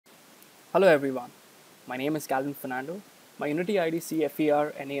Hello everyone, my name is Calvin Fernando. My Unity ID is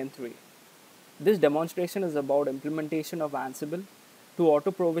CFERNAN3. This demonstration is about implementation of Ansible to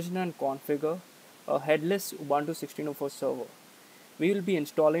auto-provision and configure a headless Ubuntu 16.04 server. We will be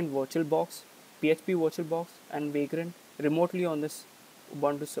installing Virtualbox, PHPvirtualbox and Vagrant remotely on this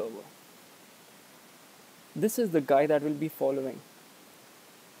Ubuntu server. This is the guide that we'll be following.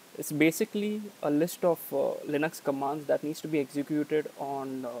 It's basically a list of Linux commands that needs to be executed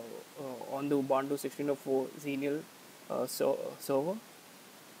on the Ubuntu 16.04 Xenial server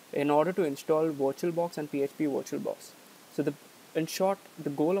in order to install VirtualBox and PHPvirtualbox. So in short, the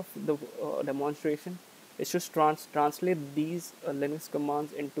goal of the demonstration is to translate these Linux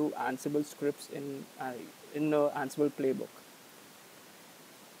commands into Ansible scripts in the Ansible playbook.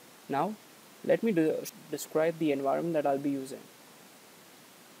 Now, let me describe the environment that I'll be using.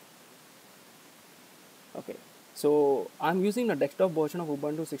 Okay, so I'm using a desktop version of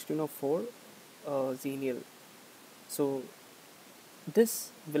Ubuntu 16.04 Xenial. So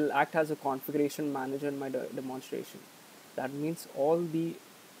this will act as a configuration manager in my demonstration. That means all the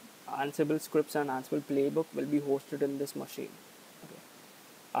Ansible scripts and Ansible playbook will be hosted in this machine. Okay.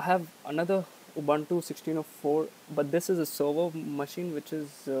 I have another Ubuntu 16.04, but this is a server machine which is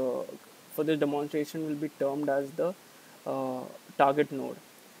for this demonstration will be termed as the target node.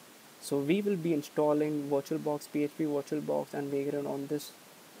 So we will be installing VirtualBox, PHPvirtualbox and Vagrant on this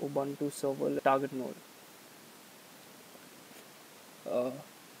Ubuntu server target node. Uh,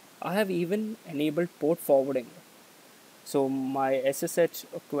 I have even enabled port forwarding. So my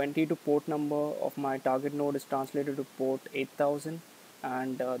SSH22 port number of my target node is translated to port 8000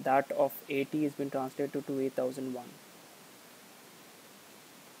 and that of 80 has been translated to 8001.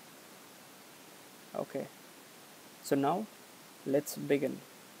 Okay, so now let's begin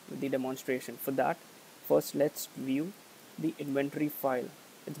with the demonstration. For that, first let's view the inventory file.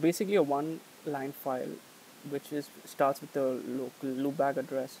 It's basically a one line file which starts with the local loopback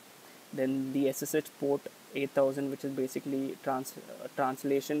address, then the SSH port 8000 which is basically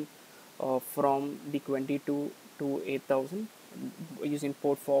translation from the 22 to 8000 using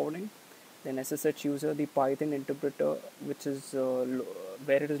port forwarding, then SSH user, the Python interpreter which is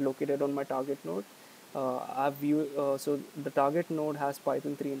where it is located on my target node. So the target node has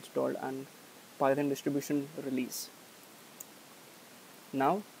Python 3 installed and Python distribution release.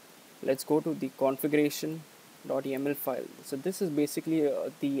 Now let's go to the configuration.yaml file. So this is basically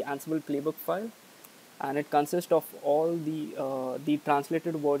the Ansible playbook file, and it consists of all the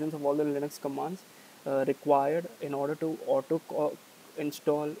translated versions of all the Linux commands required in order to auto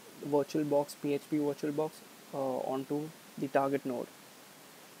install VirtualBox, PHPvirtualbox onto the target node.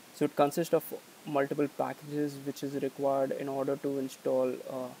 So it consists of multiple packages which is required in order to install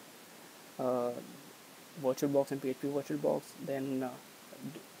VirtualBox and PHPvirtualbox, then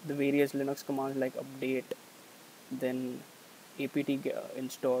the various Linux commands like update, then apt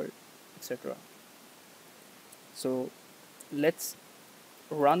install, etc. So let's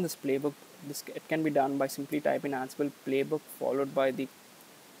run this playbook. It can be done by simply typing Ansible playbook followed by the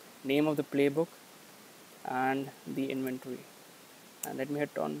name of the playbook and the inventory, and let me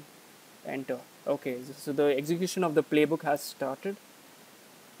hit on enter. Okay, so the execution of the playbook has started.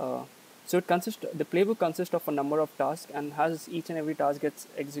 So the playbook consists of a number of tasks, and as each and every task gets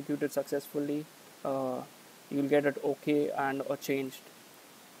executed successfully, you'll get it okay and or changed.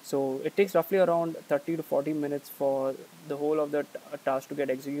 So it takes roughly around 30 to 40 minutes for the whole of the task to get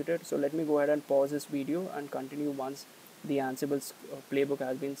executed. So let me go ahead and pause this video and continue once the Ansible playbook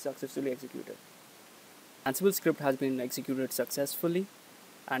has been successfully executed. Ansible script has been executed successfully,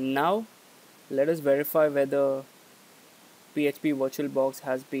 and now let us verify whether PHPvirtualbox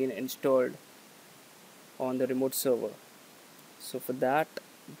has been installed on the remote server. So for that,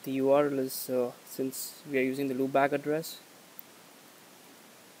 the URL is since we are using the loopback address,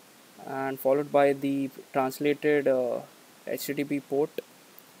 and followed by the translated HTTP port.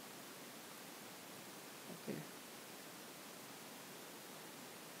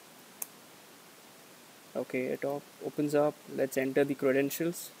 Okay, it opens up. Let's enter the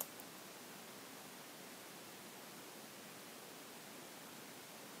credentials.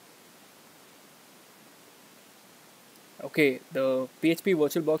 Okay, the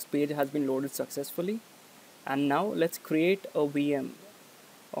PHPvirtualbox page has been loaded successfully, and now let's create a VM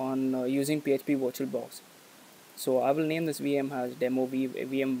on using PHPvirtualbox. So I will name this VM as demo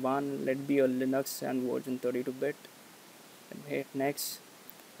VM1. Let it be a Linux and version 32-bit. Let me hit next.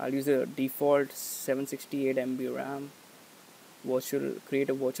 I'll use the default 768 MB RAM. Create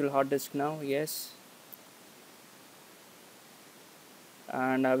a virtual hard disk now. Yes.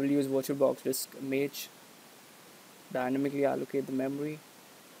 And I will use VirtualBox disk image. Dynamically allocate the memory.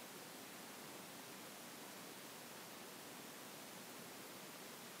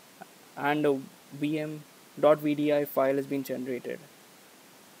 and a vm.vdi file has been generated.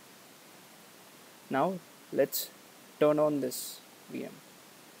 Now let's turn on this VM.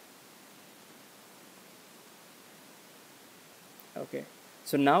 Okay,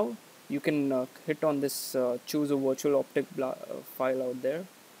 so now you can hit on this choose a virtual file out there,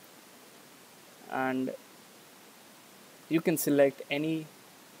 and you can select any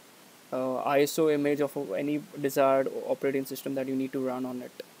ISO image of any desired operating system that you need to run on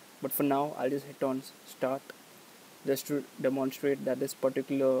it. But for now, I'll just hit on start just to demonstrate that this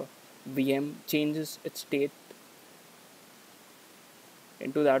particular VM changes its state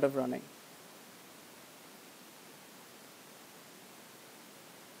into that of running.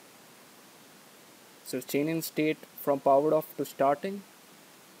 So it's changing state from powered off to starting.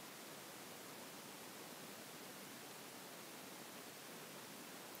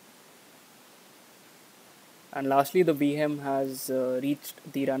 And lastly, the VM has reached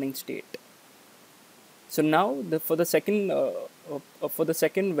the running state. So now, for the second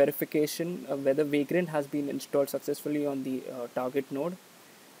verification whether Vagrant has been installed successfully on the target node,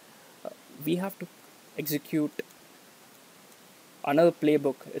 we have to execute another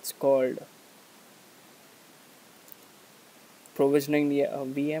playbook. It's called provisioning the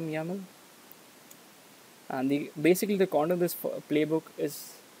VM YAML, and basically the content of this playbook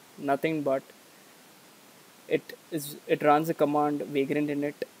is nothing but it runs a command vagrant in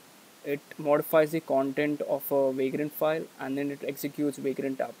it. It modifies the content of a vagrant file and then it executes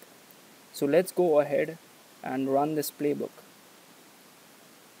vagrant app. So let's go ahead and run this playbook.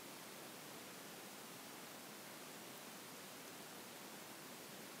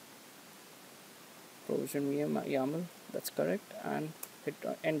 Provision VM YAML, that's correct, and hit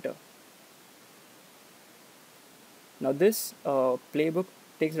enter. Now this playbook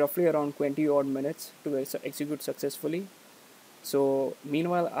takes roughly around 20 odd minutes to execute successfully. So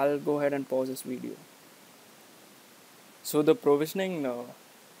meanwhile, I'll go ahead and pause this video. So the provisioning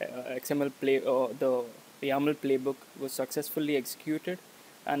XML the YAML playbook was successfully executed,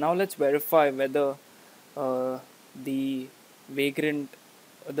 and now let's verify whether the vagrant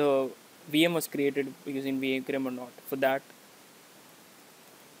the VM was created using vagrant or not. For that,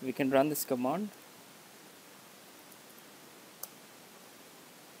 we can run this command.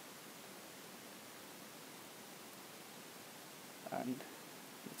 And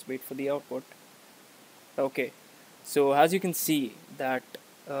let's wait for the output. Okay, so as you can see that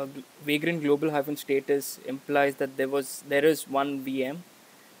vagrant global hyphen status implies that there is one VM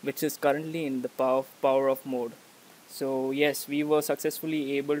which is currently in the power off mode. So yes, we were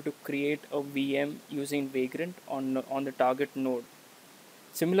successfully able to create a VM using vagrant on the target node.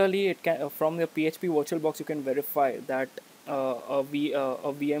 Similarly, it can from the PHPvirtualbox you can verify that a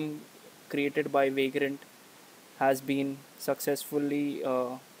VM created by vagrant has been successfully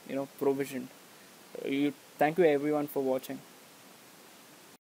provisioned. Thank you everyone for watching.